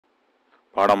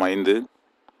பாடம் 5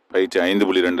 பயிற்சி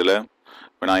 5.2ல்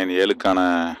வினாயன் 7க்கான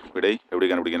விடை எப்படி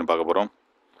கண்டுபிடிக்கணும்னு பார்க்க போகிறோம்.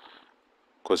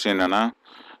 கொஸ்டின் என்னன்னா,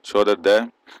 show that the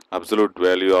absolute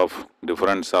value of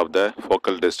difference of the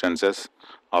focal distances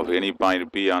of any point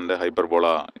P on the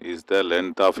hyperbola is the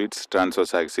length of its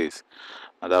transverse axis.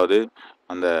 அதாவது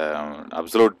அந்த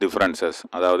அப்சல்யூட் டிஃப்ரென்சஸ்,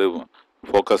 அதாவது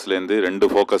ஃபோக்கஸ்லேருந்து ரெண்டு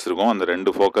ஃபோக்கஸ் இருக்கும், அந்த ரெண்டு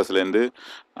ஃபோக்கஸ்லேருந்து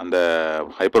அந்த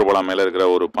ஹைப்பர்போலா மேலே இருக்கிற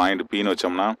ஒரு பாயிண்ட் பின்னு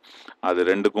வச்சோம்னா அது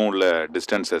ரெண்டுக்கும் உள்ள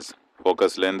டிஸ்டன்சஸ்,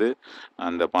 ஃபோக்கஸ்லேருந்து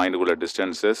அந்த பாயிண்ட்டுக்குள்ள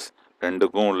டிஸ்டன்சஸ்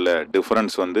ரெண்டுக்கும் உள்ள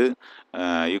டிஃப்ரென்ஸ் வந்து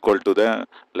equal to the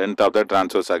length of the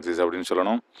transverse axis அப்படின்னு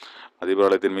சொல்லணும்.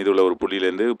 அதிபரவலயத்தின் மீது உள்ள ஒரு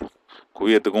புள்ளியிலேருந்து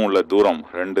குவியத்துக்கும் உள்ள தூரம்,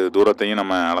 ரெண்டு தூரத்தையும்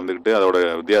நம்ம அளந்துக்கிட்டு அதோட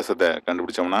வித்தியாசத்தை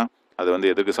கண்டுபிடிச்சோம்னா அது வந்து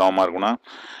எதுக்கு சமமாக இருக்கும்னா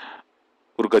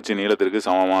குறுக்கச்சு நீளத்திற்கு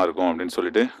சமமாக இருக்கும் அப்படின்னு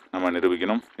சொல்லிட்டு நம்ம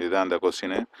நிரூபிக்கணும். இதுதான் அந்த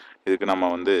கொஸ்டின். இதுக்கு நம்ம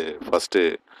வந்து ஃபஸ்ட்டு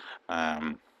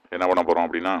என்ன பண்ண போகிறோம்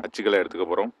அப்படின்னா, அச்சுக்களை எடுத்துக்க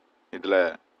போகிறோம். இதில்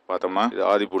பார்த்தோம்னா இது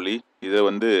ஆதிப்புள்ளி, இது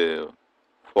வந்து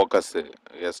ஃபோக்கஸ்ஸு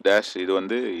எஸ் டேஷ், இது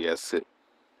வந்து எஸ்ஸு.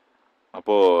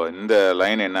 அப்போது இந்த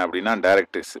லைன் என்ன அப்படின்னா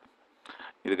டைரக்ட்ரிக்ஸ்.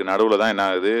 இதுக்கு நடுவில் தான் என்ன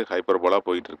ஆகுது, ஹைப்பர்போலா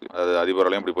போயிட்டுருக்கு, அது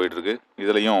அதிபரவலயம் இப்படி போயிட்டுருக்கு.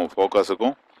 இதுலேயும்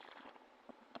ஃபோக்கஸுக்கும்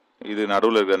இது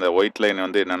நடுவில் இருக்கிற அந்த ஒயிட் லைன்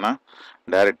வந்து என்னென்னா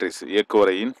டைரக்ட்ரிக்ஸ்,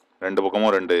 இயக்குவரையின் ரெண்டு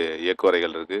பக்கமும் ரெண்டு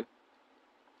இயக்குவரைகள் இருக்குது.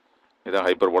 இதான்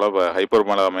ஹைப்பர்போலா. இப்போ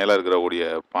ஹைப்பர்போலா மேலே இருக்கிறக்கூடிய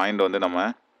பாயிண்ட் வந்து நம்ம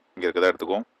இங்கே இருக்கிறதா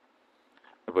எடுத்துக்குவோம்.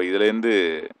 இப்போ இதுலேருந்து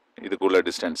இதுக்குள்ள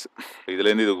டிஸ்டன்ஸ்,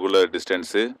 இதுலேருந்து இதுக்குள்ள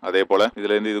டிஸ்டன்ஸு, அதே போல்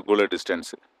இதுலேருந்து இதுக்குள்ள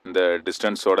டிஸ்டன்ஸு, இந்த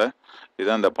டிஸ்டன்ஸோட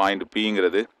இதுதான் இந்த பாயிண்ட்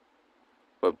பிங்கிறது.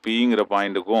 இப்போ பிங்கிற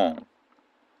பாயிண்ட்டுக்கும்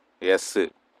எஸ்ஸு,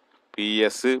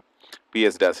 பிஎஸ்ஸு,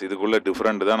 பிஎஸ் டேஸ் இதுக்குள்ள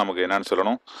டிஃப்ரெண்ட் தான் நமக்கு என்னன்னு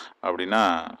சொல்லணும் அப்படின்னா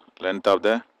length of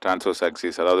the transverse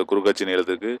axis, அதாவது குறுக்கச்சு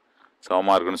நீளத்துக்கு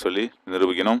சமமாக இருக்குன்னு சொல்லி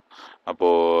நிரூபிக்கணும்.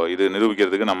 அப்போது இது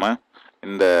நிரூபிக்கிறதுக்கு நம்ம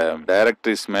இந்த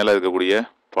டைரக்ட்ரிக்ஸ் மேலே இருக்கக்கூடிய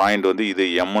பாயிண்ட் வந்து இது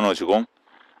எம்னு வச்சுக்கோம்.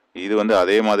 இது வந்து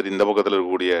அதே மாதிரி இந்த பக்கத்தில்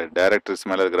இருக்கக்கூடிய டைரக்ட்ரிக்ஸ்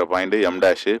மேலே இருக்கிற பாயிண்ட்டு எம்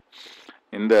டேஷு.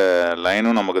 இந்த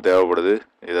லைனும் நமக்கு தேவைப்படுது.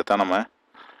 இதைத்தான் நம்ம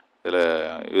இதில்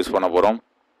யூஸ் பண்ண போகிறோம்.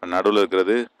 நடுவில்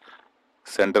இருக்கிறது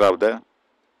சென்டர் ஆஃப் த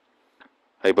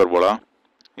ஹைப்பர்போலா,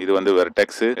 இது வந்து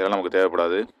வெர்டெக்ஸு, இதெல்லாம் நமக்கு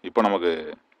தேவைப்படாது. இப்போ நமக்கு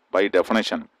பை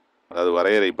டெஃபனேஷன், அதாவது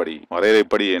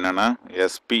வரையறைப்படி என்னென்னா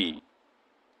எஸ்பி,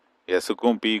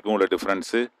 எஸ்ஸுக்கும் பிக்கும் உள்ள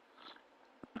difference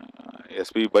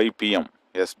SP by PM,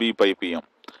 SP by PM,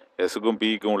 எஸ்ஸுக்கும்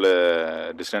பிக்கும் உள்ள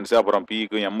டிஸ்டன்ஸு, அப்புறம்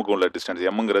பிக்கும் எம்முக்கும் உள்ள டிஸ்டன்ஸ்.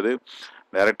 எம்முங்கிறது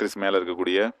டைரக்ட்ரிக்ஸ் மேலே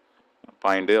இருக்கக்கூடிய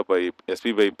பாயிண்ட்டு. அப்போ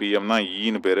எஸ்பி பை பிஎம்னா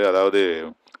ஈன்னு பேர், அதாவது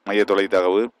மைய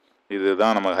தொலைத்தகவு.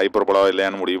 இதுதான் நம்ம ஹைப்பர்போலா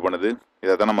இல்லையான்னு முடிவு பண்ணுது.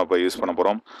 இதை தான் நம்ம இப்போ யூஸ் பண்ண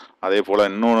போகிறோம். அதே போல்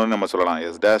இன்னொன்று நம்ம சொல்லலாம்,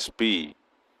 S dash B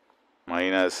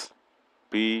minus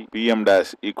PM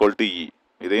dash equal to இ,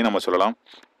 இதையும் நம்ம சொல்லலாம்.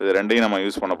 இது ரெண்டையும் நம்ம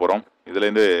யூஸ் பண்ண போகிறோம்.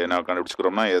 இதுலேருந்து என்ன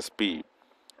கண்டுபிடிச்சிக்கிறோம்னா எஸ்பி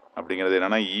அப்படிங்கிறது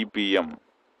என்னென்னா இபிஎம்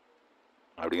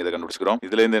அப்படிங்கிறத கண்டுபிடிச்சிக்கிறோம்.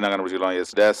 இதுலேருந்து என்ன கண்டுபிடிச்சிக்கிறோம்,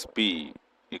 S dash B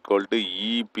equal to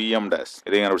EPM dash,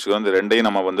 இதையும் கண்டுபிடிச்சிக்கிறோம். இந்த ரெண்டையும்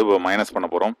நம்ம வந்து இப்போ மைனஸ் பண்ண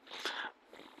போகிறோம்.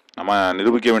 நம்ம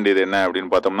நிரூபிக்க வேண்டியது என்ன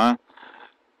அப்படின்னு பார்த்தோம்னா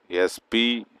SP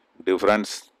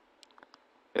difference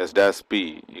S dash B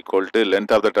equal to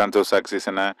length of the transverse axis,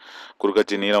 என்ன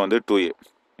குறுக்கச்சு நீளம் வந்து 2a.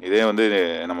 இதே வந்து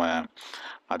நம்ம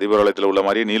அதிபரவலயத்தில் உள்ள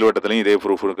மாதிரி நீள்வட்டத்துலையும் இதே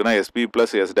ப்ரூஃப் இருக்குன்னா SP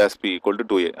plus S dash B equal to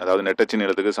 2a, அதாவது நெட்டச்சு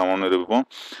நீளத்துக்கு சமம்னு நிரூபிப்போம்.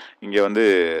 இங்கே வந்து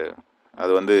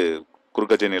அது வந்து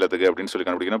குறுக்கச்சு நீளத்துக்கு அப்படின்னு சொல்லி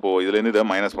கண்டுபிடிக்கணும். இப்போது இதுலேருந்து இதை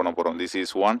மைனஸ் பண்ண போகிறோம். This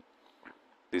is 1,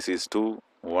 this is 2,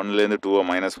 1லேருந்து 2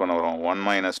 minus பண்ண வரும். 1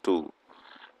 minus 2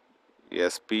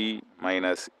 SP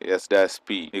minus S dash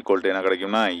B equal to என்ன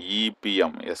கிடைக்கும்னா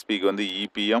இபிஎம். எஸ்பிக்கு வந்து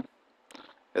இபிஎம்,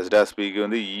 எஸ் டேஷ் பிக்கு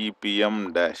வந்து இபிஎம்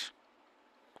டேஷ்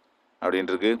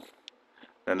அப்படின்ட்டு இருக்கு.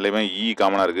 ரெண்டுலேயுமே இ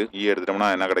காமனாக இருக்குது. இ எடுத்துட்டோம்னா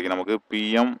என்ன கிடைக்கும் நமக்கு,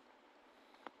 பிஎம்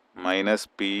மைனஸ்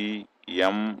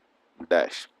பிஎம்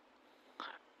டேஷ்.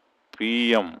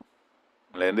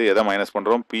 பிஎம்லேருந்து எதை மைனஸ்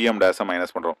பண்ணுறோம், பிஎம் டேஷை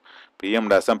மைனஸ் பண்ணுறோம். பிஎம்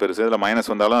டேஷ் தான் பெருசு. இதில்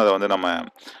மைனஸ் வந்தாலும் அதை வந்து நம்ம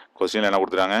கொஸ்டினில் என்ன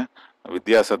கொடுத்துருக்காங்க,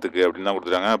 வித்தியாசத்துக்கு அப்படின்னு தான்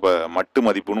கொடுத்துருக்காங்க. இப்போ மட்டு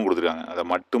மதிப்புன்னு கொடுத்துருக்காங்க. அந்த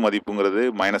மட்டு மதிப்புங்கிறது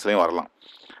மைனஸ்லையும் வரலாம்.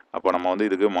 அப்போ நம்ம வந்து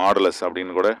இதுக்கு மாடுலஸ்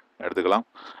அப்படின்னு கூட எடுத்துக்கலாம்.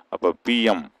 அப்போ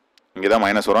பிஎம் இங்கே தான்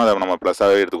மைனஸ் வரும், அதை நம்ம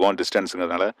ப்ளஸ்ஸாகவே எடுத்துக்குவோம்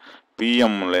டிஸ்டன்ஸுங்கிறதுனால.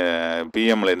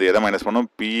 பிஎம்லேருந்து எதை மைனஸ் பண்ணோம்,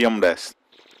 பிஎம் டேஷ்.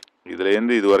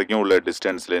 இதுலேருந்து இது வரைக்கும் உள்ள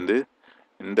டிஸ்டன்ஸ்லேருந்து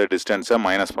இந்த டிஸ்டன்ஸை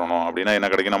மைனஸ் பண்ணணும் அப்படின்னா என்ன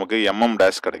கிடைக்கும், நமக்கு எம்எம்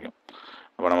டேஷ் கிடைக்கும்.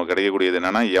 அப்போ நமக்கு கிடைக்கக்கூடியது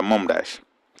என்னென்னா எம்எம் டேஷ்.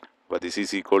 இப்போ this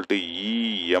is equal to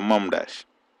EMM dash.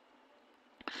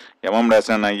 MM dash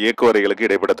என்ன, இயக்குவரைகளுக்கு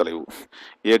இடைப்பட்ட தொலைவு.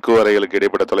 இயக்குவரைகளுக்கு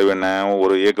இடைப்பட்ட தொலைவு என்ன,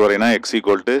 ஒரு இயக்குவரைனா X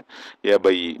equal to A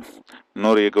by இ,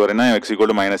 இன்னொரு இயக்குவரைனா X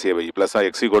equal to minus A by E, ப்ளஸ்ஸா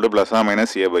X equal to ப்ளஸ்ஸா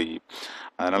minus A by இ.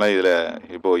 அதனால் இதில்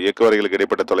இப்போது இயக்குவரைகளுக்கு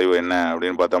இடைப்பட்ட தொலைவு என்ன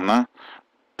அப்படின்னு பார்த்தோம்னா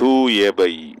 2a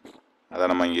பை இ, அதை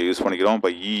நம்ம இங்கே யூஸ் பண்ணிக்கிறோம்.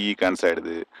 இப்போ இ கேன்சல்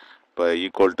ஆகிடுது. இப்போ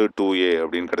ஈக்குவல் டு 2a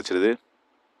அப்படின்னு கிடச்சிடுது.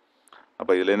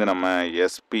 அப்போ இதுலேருந்து நம்ம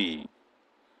எஸ்பி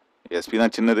எஸ்பி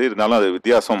தான் சின்னது, இருந்தாலும் அது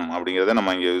வித்தியாசம் அப்படிங்கிறத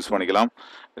நம்ம இங்கே யூஸ் பண்ணிக்கலாம்.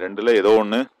 ரெண்டில் ஏதோ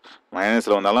ஒன்று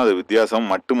மைனஸில் வந்தாலும் அது வித்தியாசம்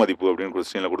மட்டு மதிப்பு அப்படின்னு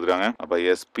கொஸ்டினில் கொடுத்துருக்காங்க. அப்போ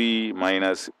SP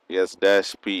minus S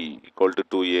dash B equal to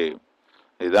 2a.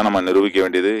 இதுதான் நம்ம நிரூபிக்க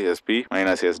வேண்டியது. SP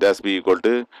minus S dash B equal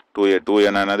to 2a. 2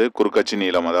 என்னது? குறுக்கச்சு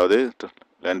நீளம், அதாவது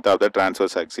length of the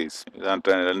transverse axis. இதுதான்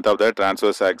length of the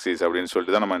transverse axis அப்படின்னு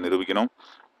சொல்லிட்டு தான் நம்ம நிரூபிக்கணும்.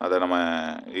 அதை நம்ம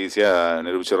ஈஸியாக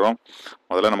நிரூபிச்சிடுறோம்.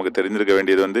 முதல்ல நமக்கு தெரிஞ்சிருக்க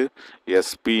வேண்டியது வந்து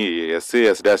எஸ்பி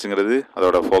எஸ் டேஷுங்கிறது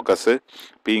அதோட ஃபோக்கஸு,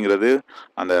 பிங்கிறது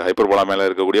அந்த ஹைப்பர்போலா மேலே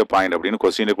இருக்கக்கூடிய பாயிண்ட் அப்படின்னு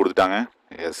கொஸ்டினே கொடுத்துட்டாங்க.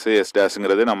 எஸ்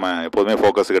டேஷுங்கிறது நம்ம எப்போதுமே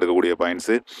ஃபோக்கஸுக்கு எடுக்கக்கூடிய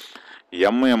பாயிண்ட்ஸு.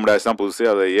 எம் டேஷ் தான் புதுசு,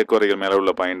 அது இயக்குவரைகள் மேலே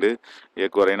உள்ள பாயிண்ட்டு.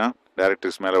 இயக்குவரைனா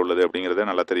டைரக்ட்ரிக்ஸ் மேலே உள்ளது அப்படிங்கிறத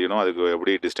நல்லா தெரியணும். அதுக்கு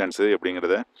எப்படி டிஸ்டன்ஸு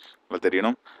அப்படிங்கிறத நல்லா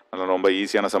தெரியணும். அதனால் ரொம்ப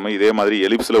ஈஸியான சமயம். இதே மாதிரி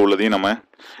எலிப்ஸில் உள்ளதையும் நம்ம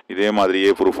இதே மாதிரியே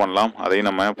ப்ரூஃப் பண்ணலாம். அதையும்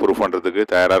நம்ம ப்ரூஃப் பண்ணுறதுக்கு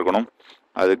தயாராக இருக்கணும்.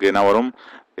 அதுக்கு என்ன வரும்?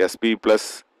 SP plus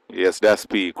S dash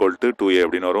B equal to 2a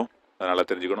அப்படின்னு வரும். அதை நல்லா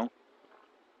தெரிஞ்சுக்கணும்.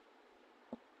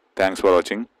 தேங்க்ஸ் ஃபார்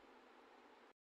வாட்சிங்.